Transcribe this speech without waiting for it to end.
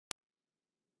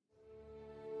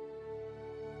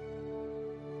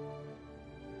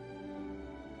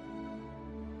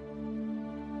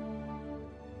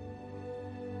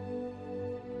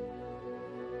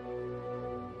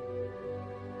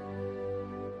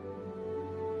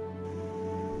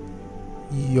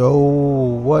Yo,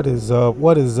 what is up?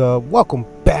 What is up? Welcome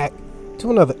back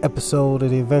to another episode of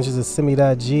the Adventures of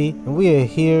SimmyDott, and we are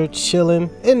here chilling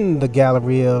in the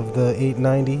gallery of the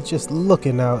 890, just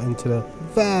looking out into the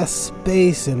vast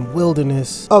space and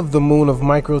wilderness of the moon of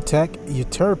microtech,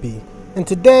 Eurterpe. And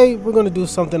today we're going to do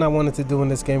something I wanted to do in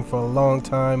this game for a long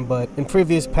time, but in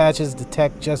previous patches the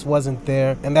tech just wasn't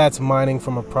there, and that's mining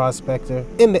from a prospector.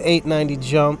 In the 890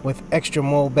 jump with extra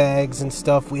mole bags and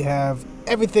stuff, we have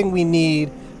everything we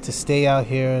need to stay out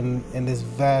here in this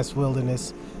vast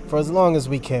wilderness for as long as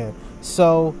we can.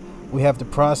 So we have the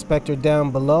prospector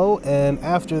down below, and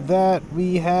after that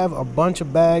we have a bunch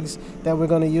of bags that we're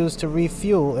going to use to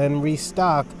refuel and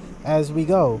restock as we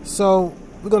go. So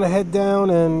we're going to head down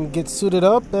and get suited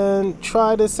up and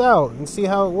try this out and see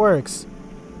how it works.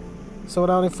 So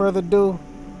without any further ado,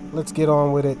 let's get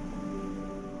on with it.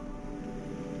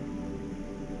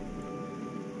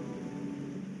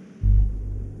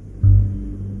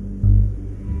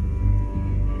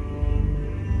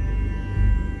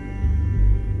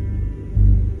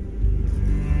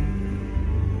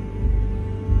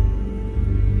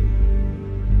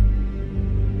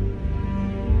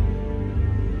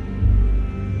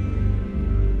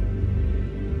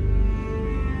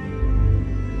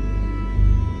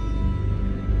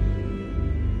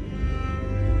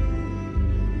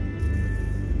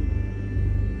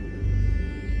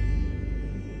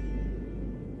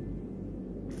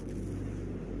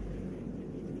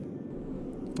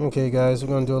 Okay guys, we're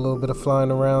going to do a little bit of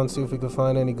flying around, see if we can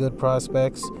find any good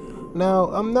prospects. Now,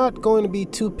 I'm not going to be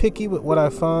too picky with what I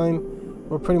find.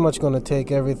 We're pretty much going to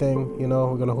take everything, you know,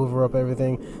 we're going to hoover up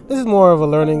everything. This is more of a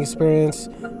learning experience,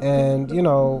 and, you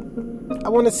know, I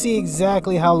want to see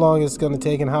exactly how long it's going to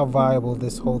take and how viable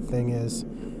this whole thing is.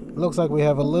 It looks like we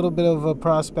have a little bit of a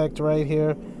prospect right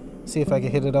here. See if I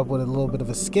can hit it up with a little bit of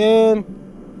a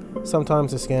scan.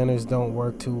 Sometimes the scanners don't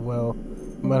work too well.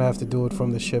 You might have to do it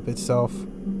from the ship itself.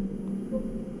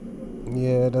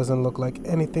 Yeah, it doesn't look like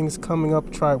anything's coming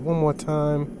up. Try it one more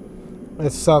time.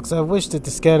 It sucks. I wish that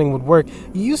the scanning would work.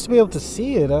 You used to be able to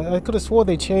see it. I could have swore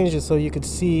they changed it so you could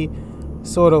see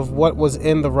sort of what was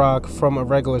in the rock from a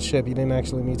regular ship. You didn't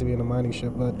actually need to be in a mining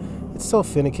ship, but it's so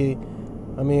finicky.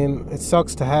 I mean, it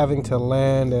sucks to having to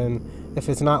land, and if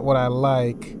it's not what I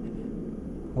like,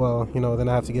 well, you know, then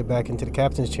I have to get back into the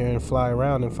captain's chair and fly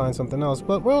around and find something else.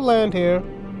 But we'll land here.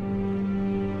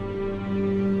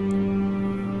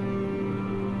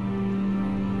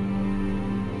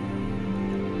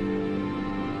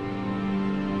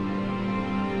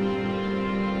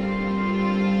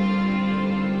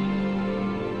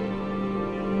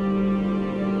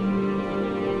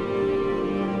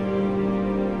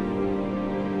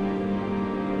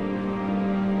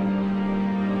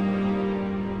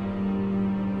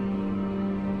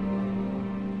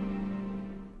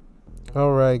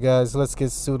 Alright guys, let's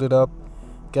get suited up.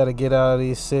 Gotta get out of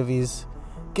these civvies.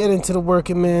 Get into the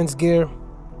working man's gear.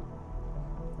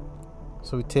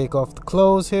 So we take off the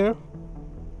clothes here.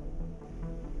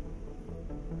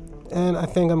 And I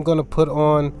think I'm gonna put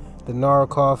on the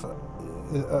Narkov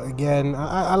again.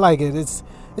 I like it. It's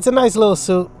a nice little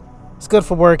suit. It's good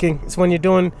for working. It's when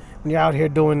you're out here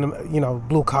doing, you know,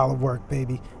 blue collar work,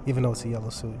 baby. Even though it's a yellow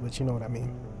suit, but you know what I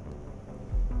mean.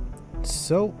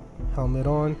 So, helmet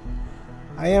on.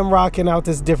 I am rocking out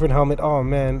this different helmet. Oh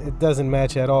man, it doesn't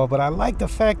match at all, but I like the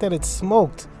fact that it's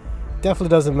smoked. Definitely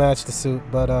doesn't match the suit,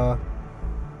 but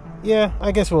yeah,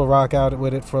 I guess we'll rock out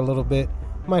with it for a little bit.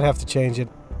 Might have to change it.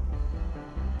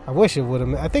 I wish it would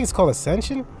have. I think it's called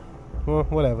Ascension. Well,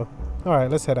 whatever. Alright,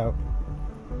 let's head out.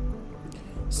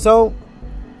 So,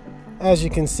 as you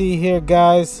can see here,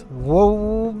 guys,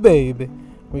 whoa baby,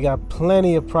 we got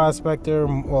plenty of prospector,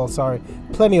 well sorry,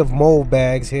 plenty of mole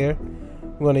bags here.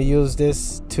 We're going to use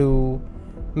this to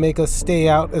make us stay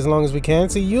out as long as we can.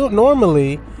 So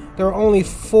normally there are only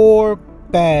 4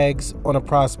 bags on a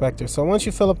prospector. So once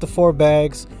you fill up the 4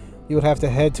 bags, you would have to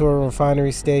head to a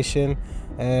refinery station,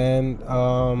 and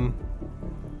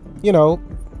you know,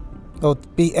 it'll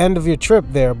be end of your trip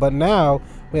there. But now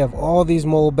we have all these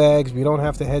mole bags. We don't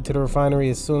have to head to the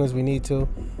refinery as soon as we need to.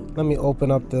 Let me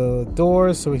open up the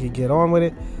doors so we can get on with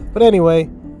it. But anyway,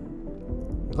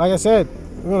 like I said,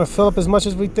 we're going to fill up as much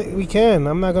as we can.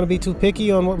 I'm not going to be too picky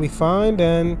on what we find,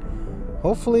 and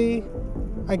hopefully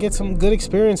I get some good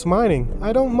experience mining.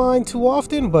 I don't mine too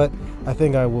often, but I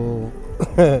think I will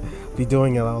be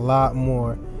doing it a lot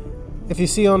more. If you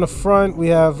see on the front, we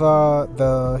have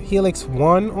the Helix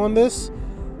 1 on this.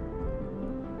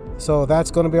 So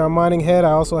that's going to be our mining head.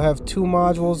 I also have 2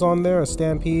 modules on there, a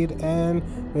Stampede, and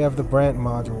we have the Brant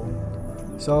module.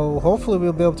 So hopefully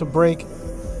we'll be able to break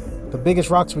the biggest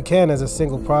rocks we can as a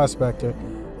single prospector.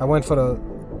 I went for the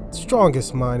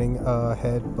strongest mining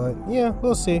head, but yeah,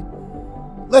 we'll see.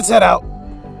 Let's head out.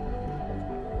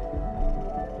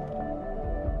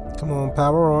 Come on,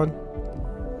 power on.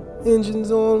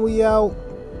 Engines on, we out.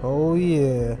 Oh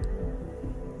yeah.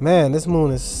 Man, this moon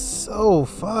is so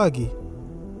foggy.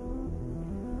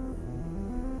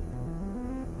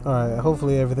 Alright,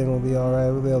 hopefully everything will be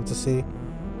alright. We'll be able to see.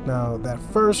 Now, that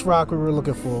first rock we were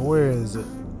looking for, where is it?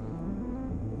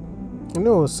 I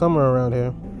knew it was somewhere around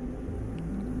here.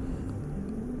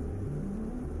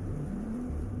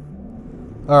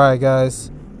 Alright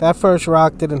guys, that first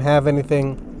rock didn't have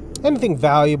anything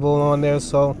valuable on there,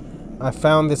 so I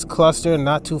found this cluster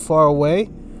not too far away,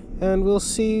 and we'll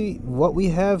see what we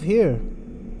have here.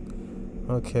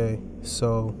 Okay,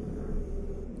 so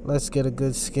let's get a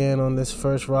good scan on this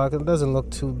first rock. It doesn't look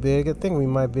too big. I think we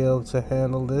might be able to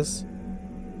handle this.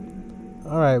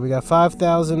 Alright, we got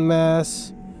 5,000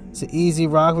 mass. It's an easy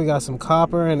rock. We got some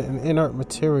copper and inert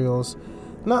materials.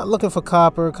 Not looking for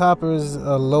copper. Copper is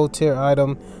a low tier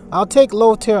item. I'll take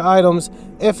low tier items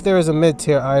if there is a mid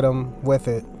tier item with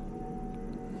it.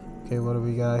 Okay, what do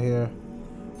we got here?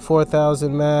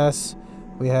 4,000 mass.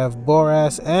 We have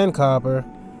borax and copper.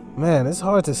 Man, it's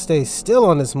hard to stay still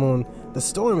on this moon. The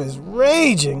storm is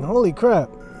raging. Holy crap.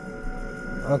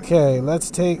 Okay, let's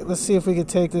see if we can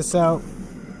take this out.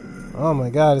 Oh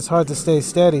my god, it's hard to stay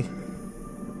steady.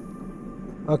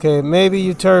 Okay, maybe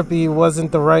Eurterpe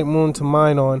wasn't the right moon to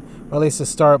mine on, or at least to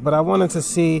start, but I wanted to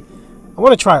see, I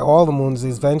want to try all the moons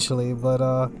eventually, but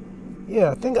yeah,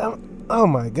 I think oh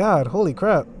my god, holy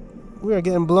crap. We are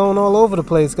getting blown all over the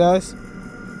place, guys.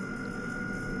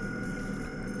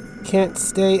 Can't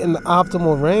stay in the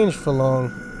optimal range for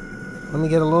long. Let me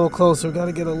get a little closer,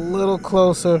 gotta get a little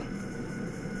closer.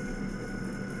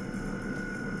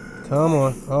 Come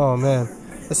on, oh man.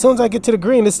 As soon as I get to the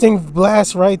green, this thing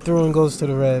blasts right through and goes to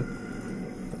the red.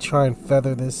 I'll try and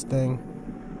feather this thing.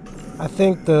 I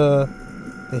think the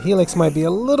helix might be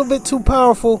a little bit too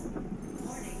powerful.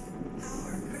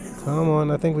 Come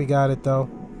on, I think we got it though.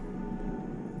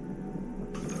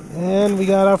 And we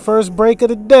got our first break of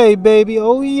the day, baby.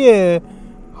 Oh yeah.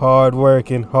 Hard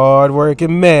working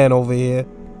man over here.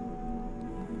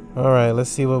 Alright, let's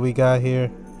see what we got here.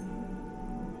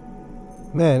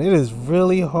 Man, it is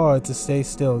really hard to stay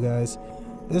still, guys.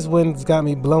 This wind's got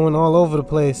me blowing all over the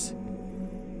place.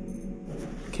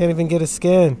 Can't even get a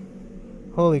scan.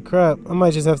 Holy crap. I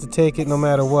might just have to take it no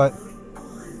matter what.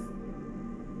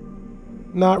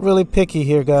 Not really picky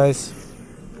here, guys.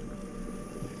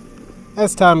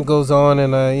 As time goes on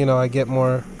and I get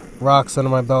more rocks under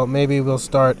my belt, maybe we'll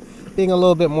start being a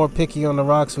little bit more picky on the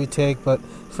rocks we take, but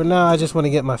for now I just want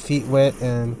to get my feet wet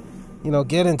and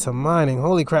get into mining.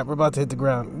 Holy crap, we're about to hit the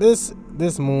ground. This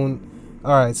moon.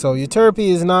 Alright, so Eurterpe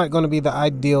is not going to be the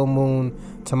ideal moon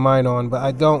to mine on, but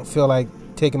I don't feel like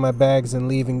taking my bags and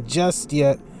leaving just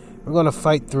yet. We're going to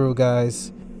fight through,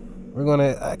 guys.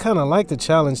 I kind of like the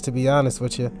challenge, to be honest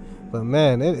with you. But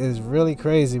man, it is really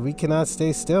crazy. We cannot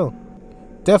stay still.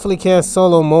 Definitely can't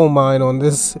solo mole mine on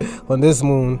this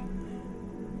moon.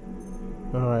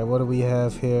 Alright, what do we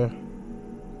have here?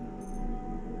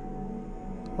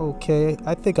 Okay,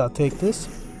 I think I'll take this.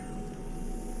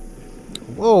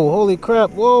 Whoa, holy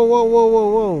crap.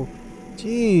 Whoa.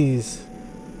 Jeez.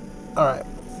 Alright,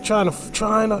 trying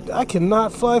to, I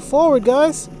cannot fly forward,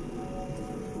 guys.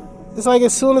 It's like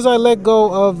as soon as I let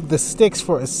go of the sticks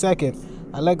for a second,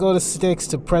 I let go of the sticks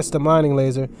to press the mining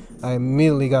laser, I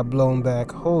immediately got blown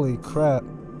back. Holy crap.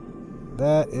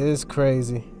 That is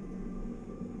crazy.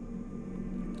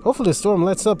 Hopefully the storm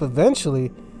lets up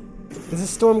eventually. Is this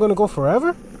storm going to go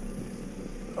forever?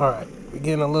 Alright, we're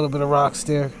getting a little bit of rocks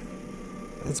there.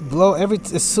 It's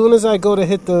as soon as I go to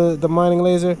hit the mining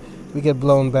laser, we get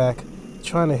blown back.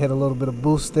 Trying to hit a little bit of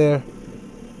boost there.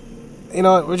 You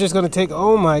know what, we're just going to take,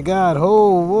 oh my god,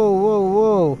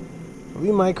 whoa.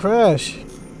 We might crash.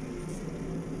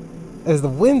 As the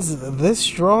wind's this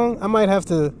strong, I might have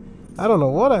to, I don't know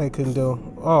what I can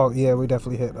do. Oh yeah, we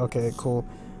definitely hit. Okay, cool.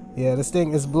 Yeah, this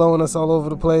thing is blowing us all over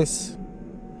the place.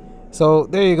 So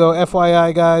there you go,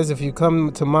 FYI guys, if you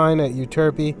come to mine at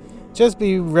Eurterpe, just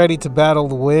be ready to battle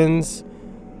the winds.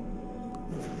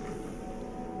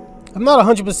 I'm not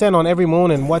 100% on every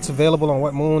moon and what's available on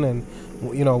what moon and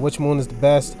which moon is the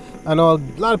best. I know a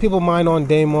lot of people mine on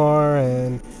Daymar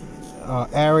and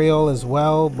Ariel as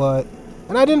well,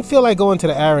 and I didn't feel like going to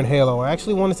the Aran Halo. I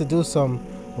actually wanted to do some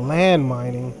land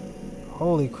mining.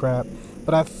 Holy crap.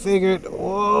 But I figured,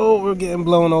 whoa, we're getting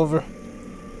blown over.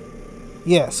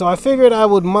 Yeah, so I figured I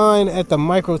would mine at the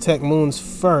Microtech moons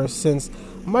first, since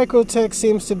Microtech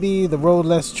seems to be the road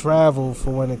less traveled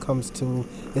for when it comes to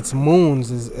its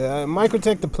moons.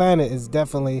 Microtech, the planet, is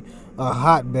definitely a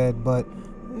hotbed, but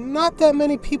not that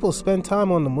many people spend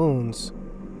time on the moons.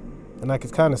 And I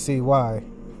could kind of see why.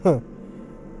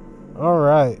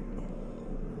 Alright.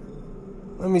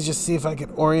 Let me just see if I can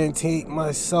orientate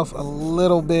myself a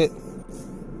little bit.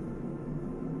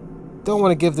 Don't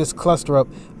want to give this cluster up.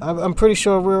 I'm pretty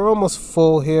sure we're almost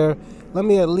full here. Let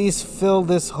me at least fill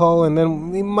this hole, and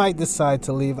then we might decide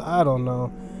to leave. I don't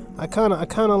know. I kind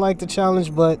of like the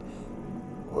challenge, but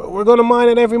we're going to mine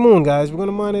at every moon, guys. We're going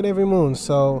to mine at every moon,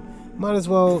 so might as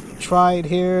well try it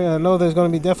here. I know there's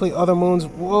going to be definitely other moons.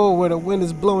 Whoa, where the wind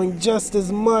is blowing just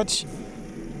as much.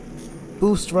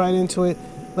 Boost right into it.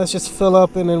 Let's just fill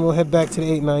up, and then we'll head back to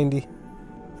the 890.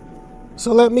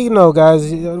 So let me know, guys.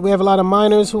 We have a lot of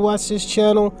miners who watch this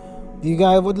channel. You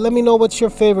guys would let me know what's your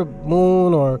favorite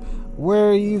moon, or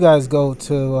where you guys go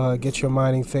to get your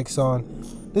mining fix on.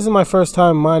 This is my first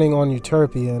time mining on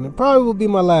Eurterpe, and it probably will be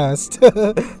my last,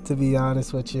 to be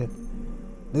honest with you.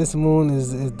 This moon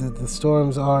the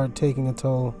storms are taking a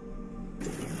toll.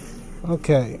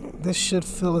 Okay, this should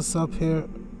fill us up here.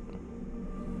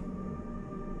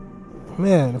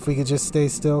 Man, if we could just stay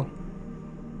still.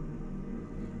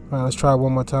 Alright, let's try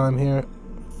one more time here.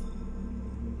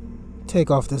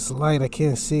 Take off this light, I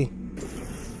can't see.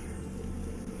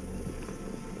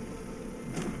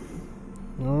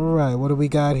 Alright, what do we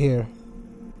got here?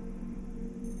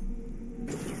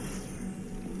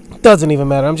 Doesn't even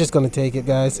matter, I'm just gonna take it,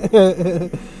 guys.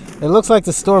 It looks like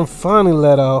the storm finally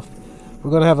let off.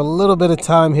 We're gonna have a little bit of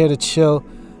time here to chill.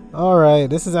 Alright,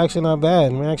 this is actually not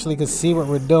bad. We actually can see what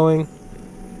we're doing.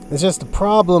 It's just the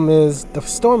problem is the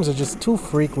storms are just too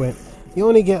frequent. You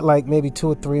only get like maybe 2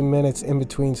 or 3 minutes in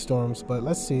between storms. But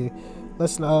let's see.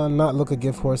 Let's not look a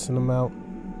gift horse in the mouth.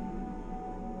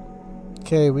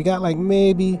 Okay, we got like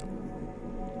maybe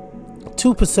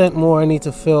 2% more I need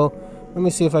to fill. Let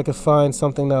me see if I can find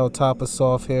something that will top us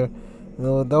off here. You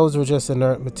know, those were just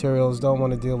inert materials. Don't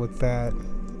want to deal with that.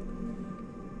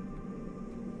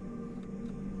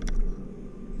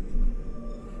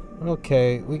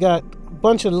 Okay, we got a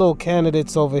bunch of little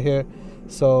candidates over here,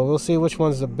 so we'll see which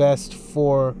one's the best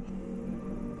for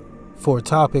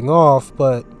topping off.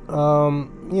 But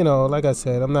you know, like I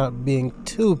said, I'm not being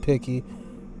too picky.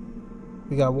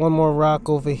 We got one more rock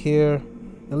over here.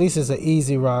 At least it's an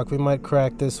easy rock. We might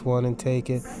crack this one and take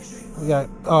it. We got,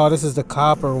 oh, this is the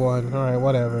copper one. All right,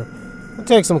 whatever. We'll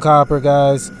take some copper,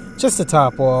 guys, just to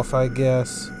top off, I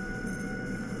guess.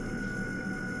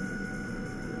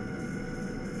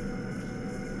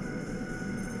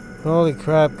 Holy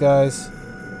crap, guys.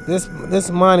 This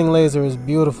mining laser is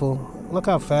beautiful. Look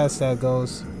how fast that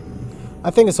goes. I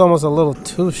think it's almost a little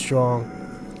too strong,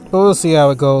 but we'll see how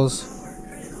it goes.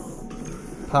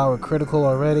 Power critical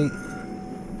already.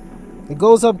 It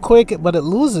goes up quick, but it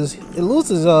loses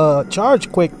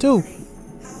charge quick too.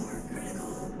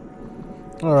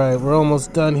 Alright, we're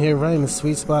almost done here, right in the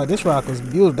sweet spot. This rock was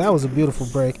beautiful. That was a beautiful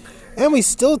break. And we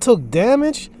still took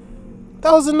damage?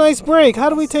 That was a nice break. How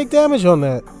do we take damage on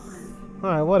that?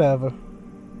 Alright, whatever.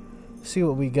 See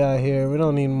what we got here. We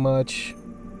don't need much.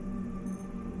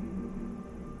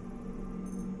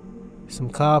 Some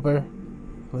copper.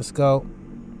 Let's go.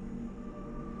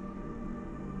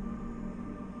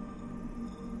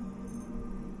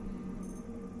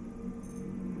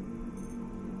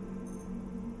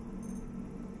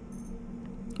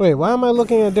 Wait, why am I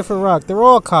looking at a different rock? They're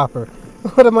all copper.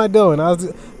 What am I doing? I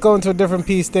was going to a different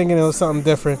piece thinking it was something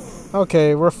different.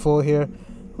 Okay, we're full here.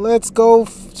 Let's go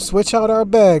switch out our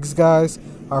bags, guys.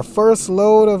 Our first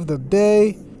load of the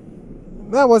day.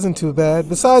 That wasn't too bad.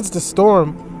 Besides the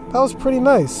storm, that was pretty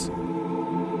nice.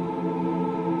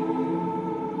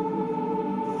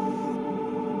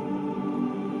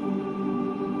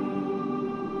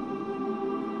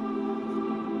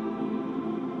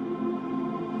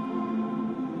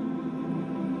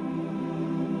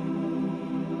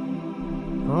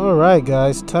 Alright,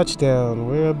 guys, touchdown.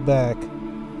 We're back.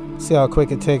 See how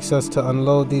quick it takes us to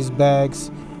unload these bags.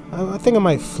 I think I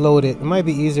might float it. It might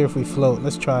be easier if we float.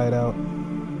 Let's try it out.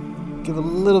 Give a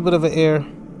little bit of an air,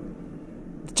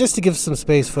 just to give some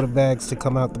space for the bags to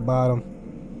come out the bottom.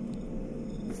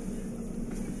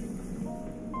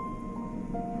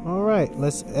 Alright,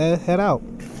 let's head out.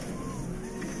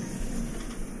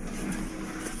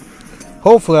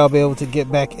 Hopefully I'll be able to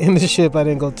get back in the ship. I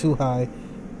didn't go too high.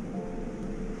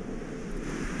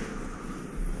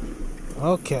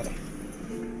 Okay.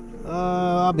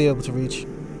 I'll be able to reach.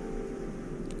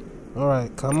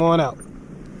 Alright, come on out.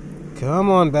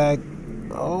 Come on, bag.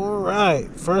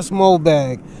 Alright, first mold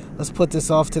bag. Let's put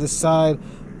this off to the side.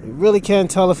 You really can't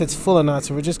tell if it's full or not,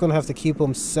 so we're just going to have to keep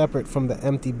them separate from the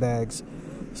empty bags.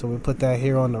 So we put that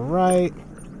here on the right.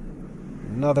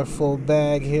 Another full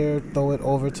bag here. Throw it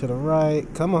over to the right.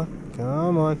 Come on.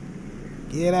 Come on.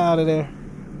 Get out of there.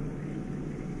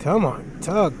 Come on.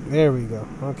 Tug. There we go.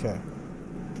 Okay.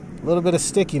 A little bit of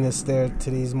stickiness there to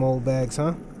these mold bags,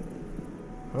 huh?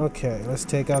 Okay. Let's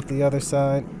take out the other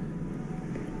side.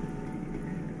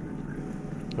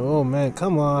 Oh, man.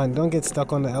 Come on. Don't get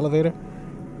stuck on the elevator.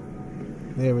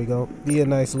 There we go. Be a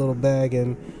nice little bag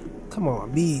and come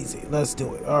on. Be easy. Let's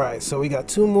do it. All right. So we got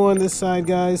 2 more on this side,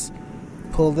 guys.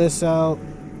 Pull this out.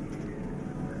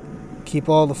 Keep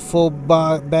all the full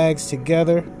bags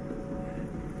together.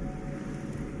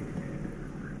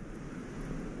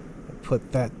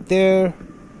 Put that there.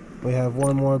 We have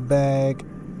 1 more bag.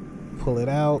 Pull it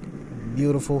out.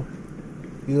 Beautiful.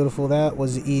 Beautiful. That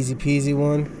was the easy peasy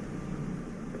one.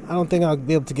 I don't think I'll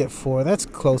be able to get 4. That's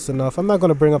close enough. I'm not going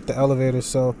to bring up the elevator,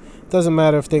 so it doesn't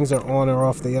matter if things are on or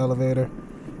off the elevator.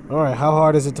 Alright, how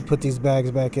hard is it to put these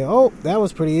bags back in? Oh, that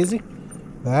was pretty easy.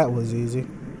 That was easy.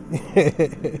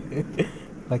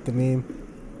 Like the meme.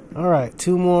 Alright,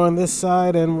 2 more on this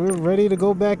side, and we're ready to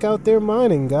go back out there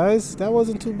mining, guys. That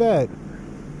wasn't too bad.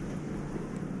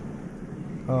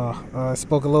 Oh, I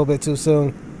spoke a little bit too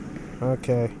soon.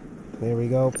 Okay, there we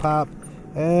go. Pop.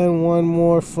 And 1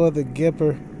 more for the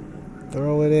Gipper.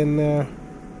 Throw it in there.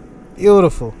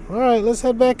 Beautiful. Alright, let's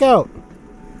head back out.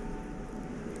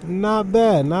 Not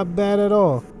bad. Not bad at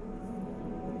all.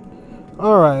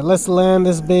 Alright, let's land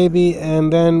this baby,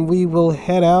 and then we will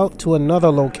head out to another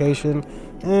location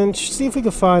and see if we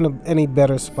can find any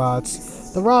better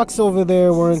spots. The rocks over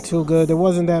there weren't too good. There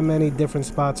wasn't that many different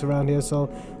spots around here,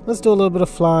 so let's do a little bit of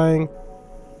flying.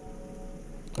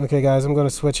 Okay, guys, I'm going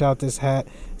to switch out this hat.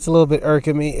 It's a little bit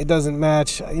irking me. It doesn't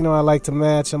match. You know, I like to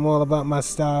match. I'm all about my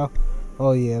style.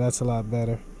 Oh, yeah, that's a lot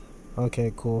better.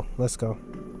 Okay, cool. Let's go.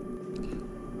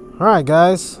 Alright,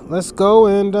 guys. Let's go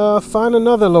and find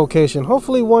another location.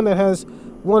 Hopefully one that has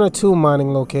 1 or 2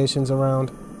 mining locations around.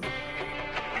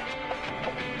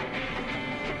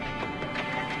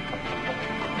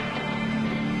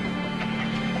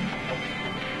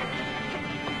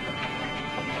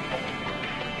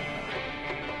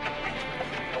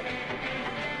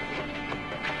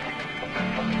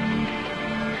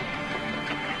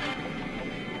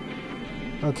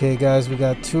 Okay, guys, we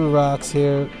got 2 rocks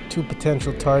here, 2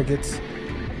 potential targets.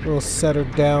 We'll set her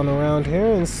down around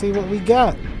here and see what we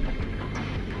got.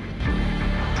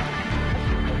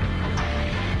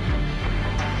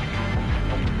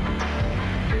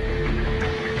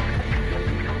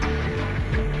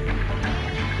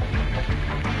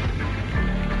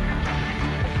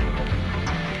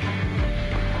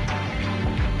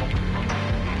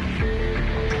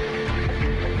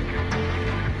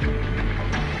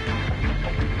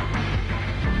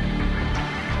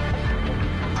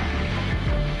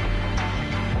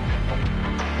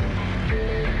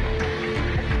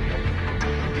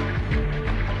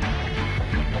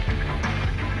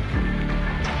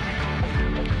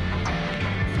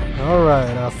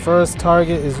 Alright, our first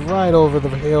target is right over the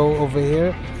hill over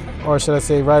here. Or should I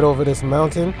say right over this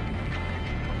mountain.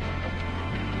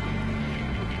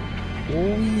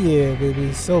 Oh yeah,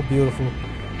 baby. So beautiful.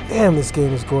 Damn, this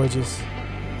game is gorgeous.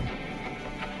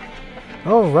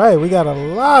 Alright, we got a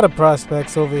lot of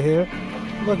prospects over here.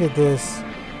 Look at this.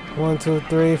 1, 2,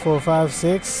 3, 4, 5,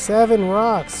 6, 7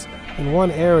 rocks in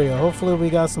one area. Hopefully we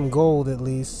got some gold at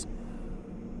least.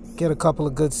 Get a couple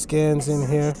of good scans in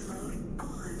here.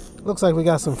 Looks like we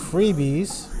got some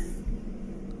freebies.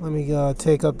 Let me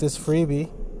take up this freebie.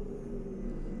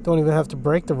 Don't even have to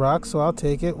break the rock, so I'll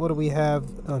take it. What do we have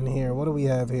on here? What do we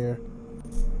have here?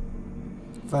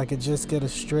 If I could just get a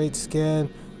straight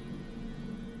scan.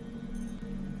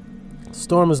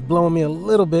 Storm is blowing me a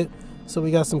little bit, so we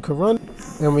got some Corundum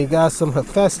and we got some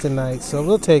Hephaestonite, so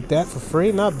we'll take that for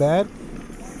free. Not bad.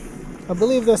 I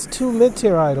believe that's 2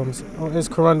 mid-tier items. Oh, is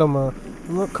Corundum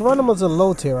Corundum was a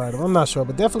low-tier item. I'm not sure,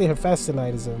 but definitely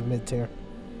Hephaestonite is a mid-tier.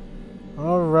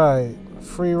 Alright.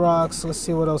 Free rocks. Let's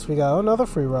see what else we got. Oh, another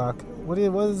free rock. What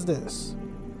is this?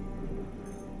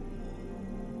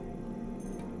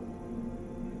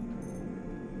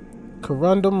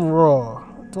 Corundum Raw.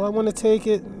 Do I want to take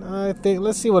it? I think.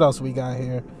 Let's see what else we got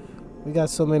here. We got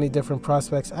so many different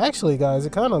prospects. Actually, guys,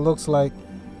 it kind of looks like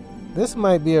this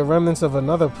might be a remnants of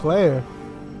another player.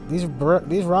 These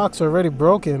rocks are already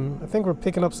broken. I think we're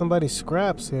picking up somebody's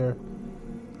scraps here.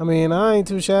 I mean, I ain't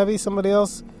too shabby. Somebody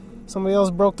else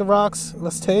broke the rocks.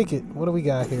 Let's take it. What do we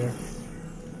got here?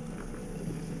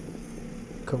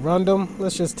 Corundum.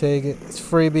 Let's just take it. It's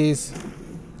freebies.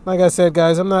 Like I said,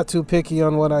 guys, I'm not too picky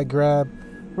on what I grab.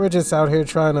 We're just out here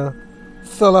trying to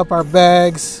fill up our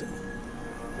bags.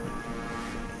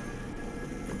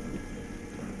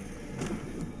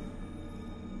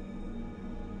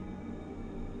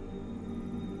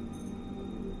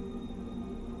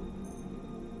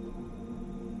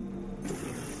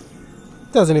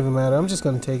 Doesn't even matter. I'm just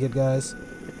going to take it, guys.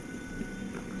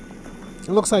 It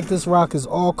looks like this rock is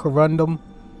all corundum.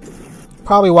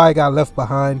 Probably why it got left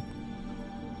behind.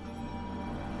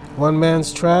 One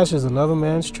man's trash is another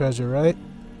man's treasure, right?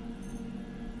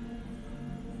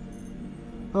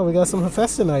 Oh, we got some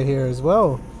Hephaestonite here as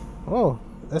well. Oh,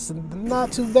 that's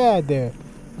not too bad there.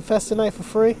 Hephaestonite for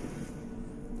free.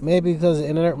 Maybe because the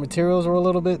internet materials were a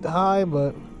little bit high,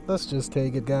 but let's just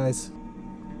take it, guys.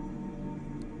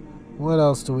 What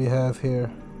else do we have here?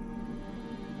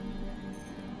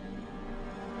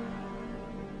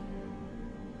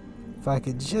 If I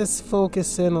could just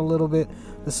focus in a little bit.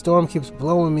 The storm keeps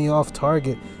blowing me off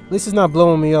target. At least it's not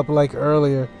blowing me up like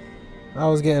earlier. I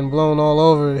was getting blown all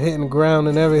over, hitting the ground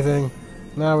and everything.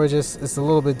 Now it's a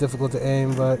little bit difficult to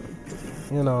aim, but,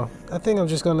 you know, I think I'm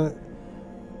just gonna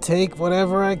take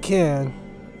whatever I can.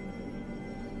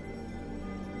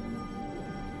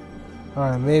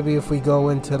 Alright, maybe if we go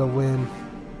into the wind.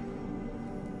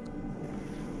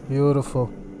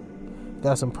 Beautiful.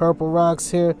 Got some purple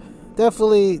rocks here.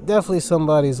 Definitely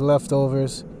somebody's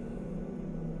leftovers.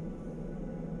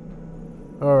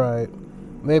 Alright.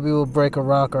 Maybe we'll break a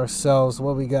rock ourselves.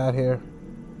 What we got here?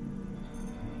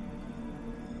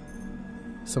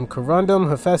 Some corundum,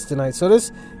 Hephaestonite. So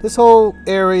this whole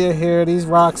area here, these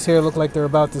rocks here look like they're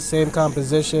about the same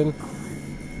composition.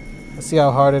 Let's see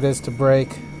how hard it is to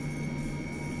break.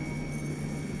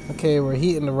 Okay, we're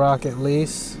heating the rock at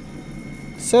least.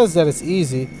 It says that it's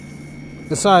easy.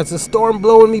 Besides, the storm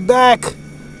blowing me back.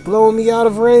 Blowing me out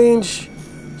of range.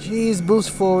 Jeez,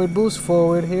 boost forward, boost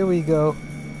forward. Here we go.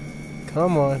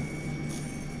 Come on.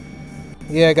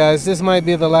 Yeah, guys, this might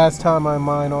be the last time I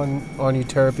mine on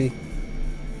Eurterpe.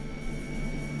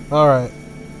 Alright.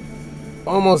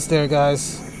 Almost there,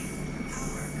 guys.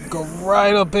 Go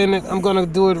right up in it. I'm gonna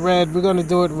do it red. We're gonna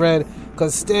do it red.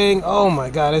 Because staying, oh my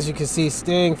god, as you can see,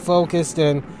 staying focused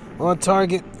and on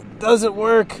target doesn't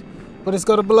work. But it's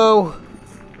gonna blow.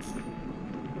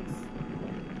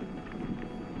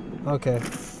 Okay.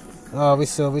 Oh, we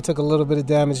took a little bit of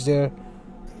damage there.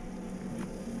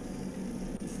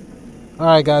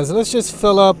 Alright, guys, let's just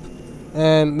fill up.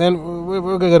 And then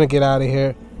we're gonna get out of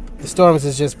here. The storms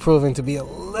is just proving to be a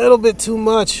little bit too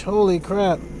much. Holy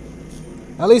crap.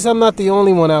 At least I'm not the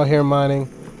only one out here mining.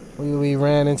 We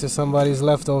ran into somebody's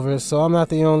leftovers, so I'm not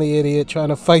the only idiot trying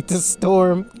to fight the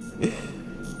storm.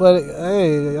 But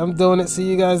hey, I'm doing it so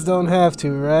you guys don't have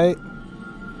to, right?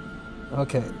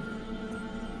 Okay.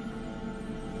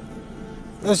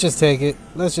 Let's just take it.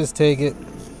 Let's just take it.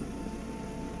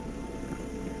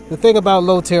 The thing about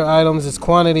low tier items is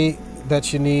quantity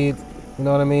that you need. You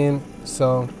know what I mean?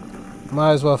 So,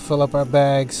 might as well fill up our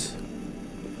bags.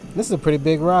 This is a pretty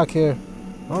big rock here.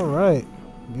 Alright.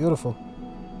 Beautiful.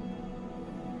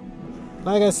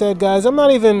 Like I said, guys, I'm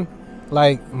not even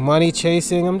like money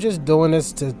chasing. I'm just doing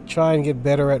this to try and get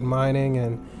better at mining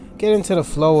and get into the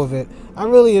flow of it. I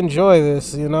really enjoy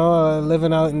this, you know,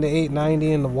 living out in the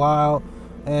 890 in the wild,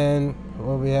 and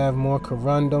well, we have more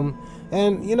corundum,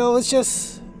 and you know, it's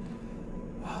just,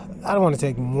 I don't want to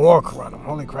take more corundum.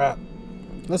 Holy crap.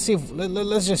 Let's see if,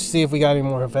 let's just see if we got any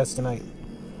more Hephaestonite.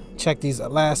 Check these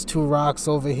last two rocks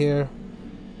over here.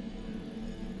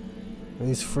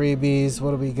 These freebies.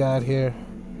 What do we got here?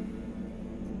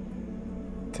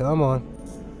 Come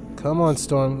on. Come on,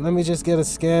 Storm. Let me just get a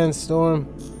scan, Storm.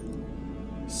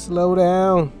 Slow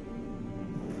down.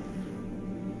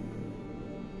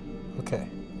 Okay.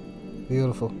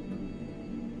 Beautiful.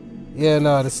 Yeah,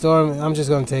 no, the storm, I'm just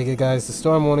going to take it, guys. The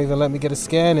storm won't even let me get a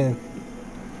scan in.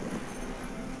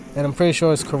 And I'm pretty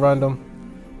sure it's corundum.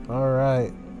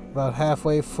 Alright. About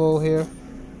halfway full here.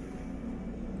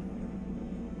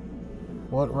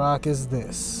 What rock is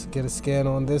this? Get a scan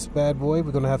on this bad boy.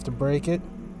 We're going to have to break it.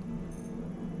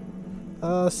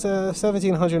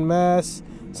 1700 mass.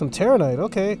 Some Terranite.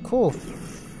 Okay, cool.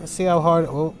 Let's see how hard...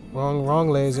 Oh, wrong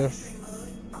laser.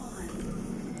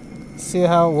 See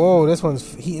how... Whoa, this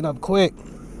one's heating up quick.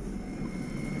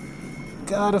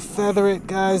 Gotta feather it,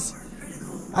 guys.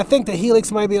 I think the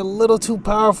helix might be a little too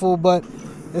powerful, but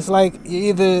it's like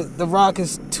either the rock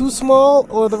is too small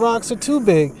or the rocks are too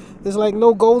big. There's like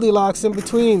no Goldilocks in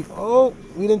between. Oh,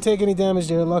 we didn't take any damage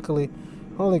there, luckily.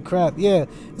 Holy crap, yeah.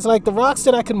 It's like the rocks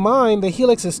that I can mine, the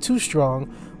helix is too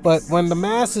strong. But when the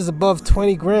mass is above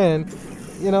 20 grand,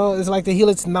 you know, it's like the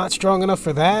helix not strong enough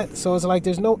for that. So it's like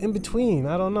there's no in between.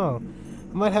 I don't know.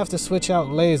 I might have to switch out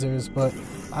lasers, but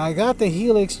I got the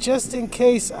helix just in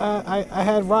case I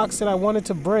had rocks that I wanted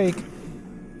to break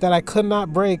that I could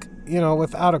not break, you know,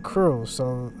 without a crew.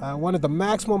 So I wanted the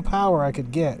maximum power I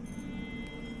could get.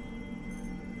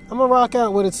 I'm gonna rock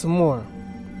out with it some more.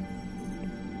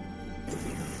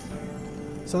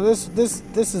 So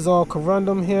this is all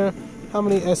corundum here. How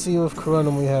many SEU of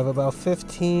corundum we have? About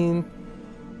 15.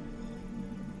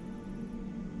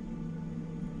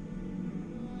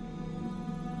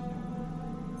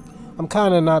 I'm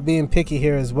kind of not being picky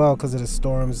here as well because of the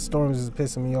storms. The storms is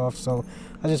pissing me off, so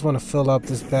I just want to fill up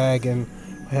this bag and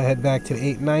head back to the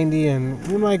 890, and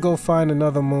we might go find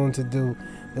another moon to do.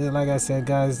 Like I said,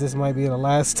 guys, this might be the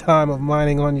last time of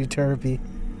mining on Eurterpe.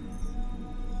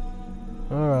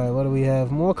 Alright, what do we have?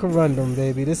 More corundum,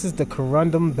 baby. This is the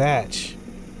corundum batch.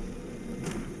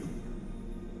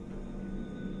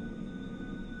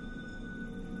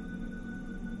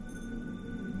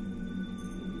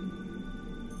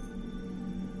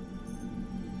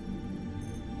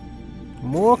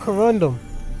 More corundum.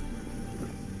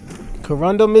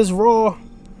 Corundum is raw,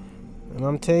 and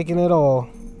I'm taking it all.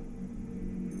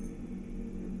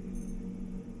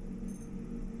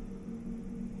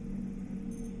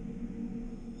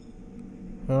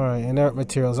 Alright, inert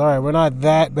materials. Alright, we're not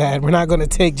that bad. We're not going to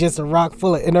take just a rock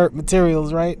full of inert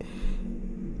materials, right?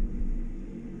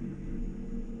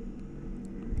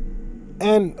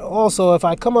 And also, if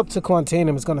I come up to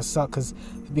Quantanium, it's going to suck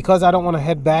because I don't want to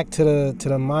head back to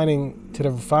the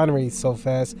refinery so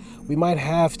fast. We might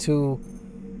have to,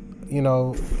 you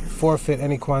know, forfeit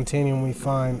any Quantanium we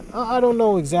find. I don't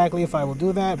know exactly if I will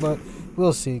do that, but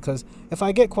we'll see. Because if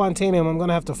I get Quantanium, I'm going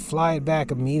to have to fly it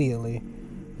back immediately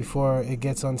before it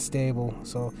gets unstable.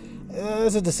 So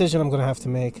it's a decision I'm going to have to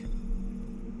make.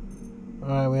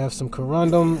 Alright, we have some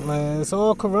corundum. It's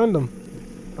all corundum.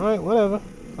 Alright, whatever.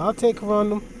 I'll take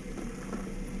corundum.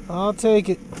 I'll take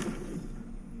it.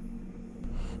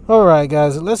 Alright,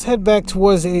 guys, let's head back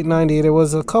towards the 890. There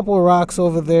was a couple of rocks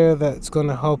over there that's going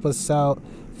to help us out,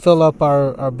 fill up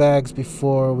our bags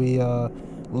before we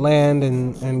land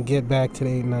and get back to the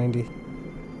 890.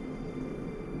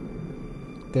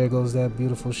 There goes that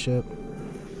beautiful ship.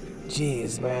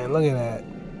 Jeez, man, look at that.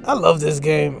 I love this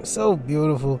game. It's so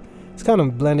beautiful. It's kind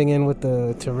of blending in with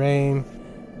the terrain.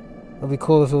 It'd be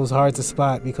cool if it was hard to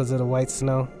spot because of the white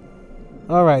snow.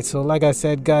 Alright, so like I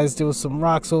said, guys, there was some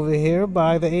rocks over here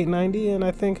by the 890, and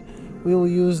I think we will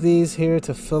use these here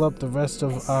to fill up the rest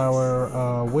of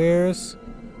our wares.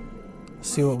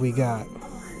 See what we got.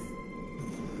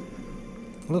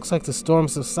 Looks like the storm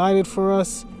subsided for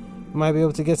us. Might be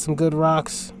able to get some good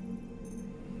rocks.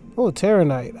 Oh,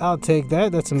 Terranite. I'll take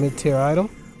that. That's a mid-tier item.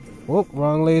 Whoop,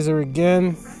 wrong laser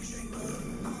again.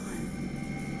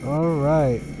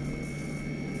 Alright.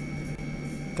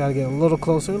 Gotta get a little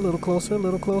closer, a little closer, a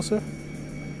little closer.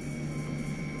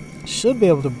 Should be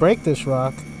able to break this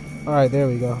rock. Alright, there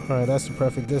we go. Alright, that's the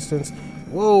perfect distance.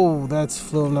 Whoa, that's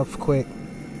flown up quick.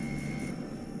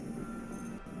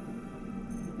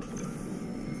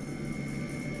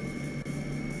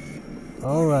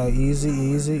 Alright, easy,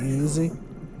 easy, easy.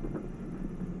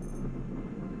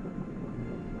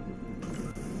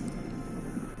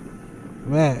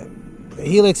 Man, the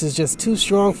helix is just too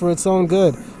strong for its own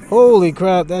good. Holy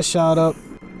crap, that shot up.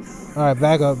 Alright,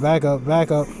 back up, back up,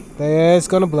 back up. There, it's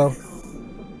gonna blow.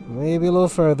 Maybe a little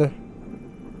further.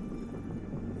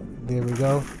 There we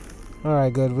go.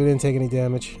 Alright, good. We didn't take any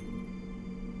damage.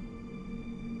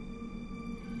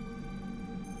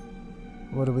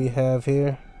 What do we have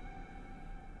here?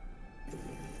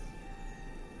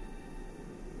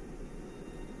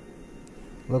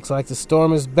 Looks like the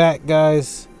storm is back,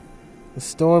 guys. The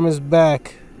storm is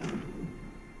back.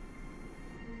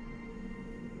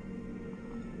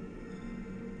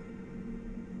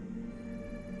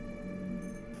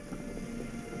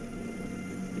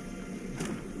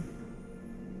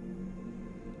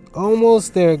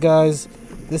 Almost there, guys.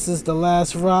 This is the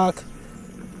last rock.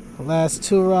 The last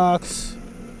two rocks.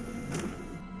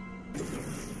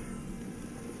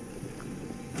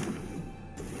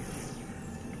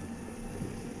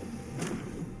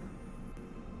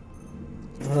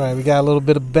 Alright, we got a little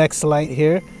bit of Bexlite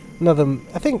here. Another,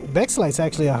 I think Bexlite's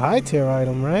actually a high tier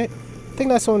item, right? I think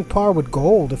that's on par with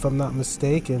gold, if I'm not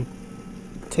mistaken.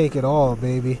 Take it all,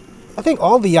 baby. I think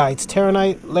all the ites,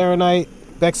 Terranite, Laranite,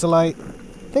 Bexlite,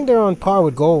 I think they're on par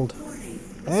with gold.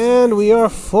 And we are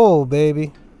full,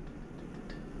 baby.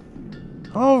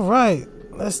 Alright,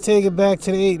 let's take it back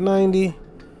to the 890.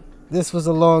 This was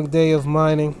a long day of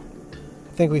mining.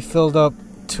 I think we filled up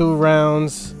 2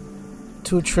 rounds,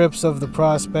 2 trips of the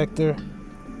prospector.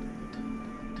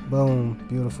 Boom,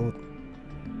 beautiful.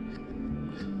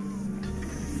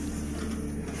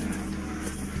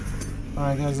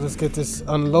 Alright guys, let's get this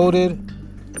unloaded.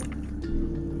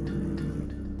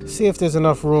 See if there's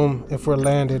enough room. If we're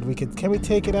landed, can we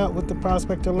take it out with the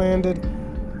prospector landed?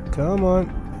 Come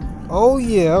on. Oh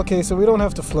yeah, okay, so we don't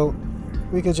have to float.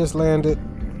 We could just land it.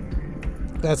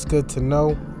 That's good to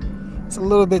know. It's a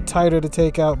little bit tighter to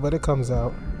take out, but it comes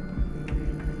out.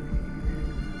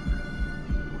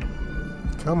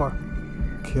 Come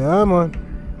on. Come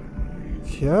on.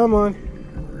 Come on.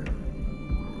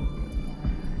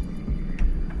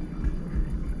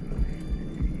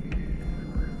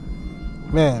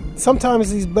 Man, sometimes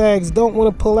these bags don't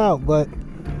want to pull out, but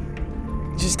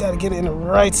you just got to get it in the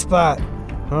right spot.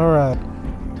 Alright.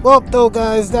 Well, though,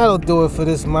 guys, that'll do it for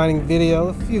this mining video.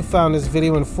 If you found this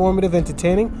video informative,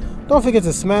 entertaining, don't forget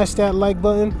to smash that like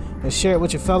button and share it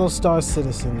with your fellow Star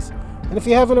citizens. And if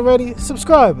you haven't already,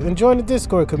 subscribe and join the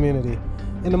Discord community.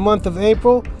 In the month of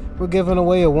April, we're giving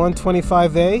away a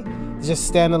 125A. It's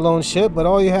just standalone ship, but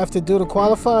all you have to do to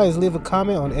qualify is leave a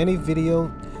comment on any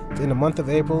video in the month of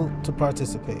April to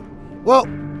participate. Well,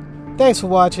 thanks for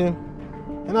watching,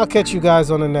 and I'll catch you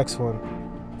guys on the next one.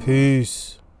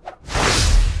 Peace.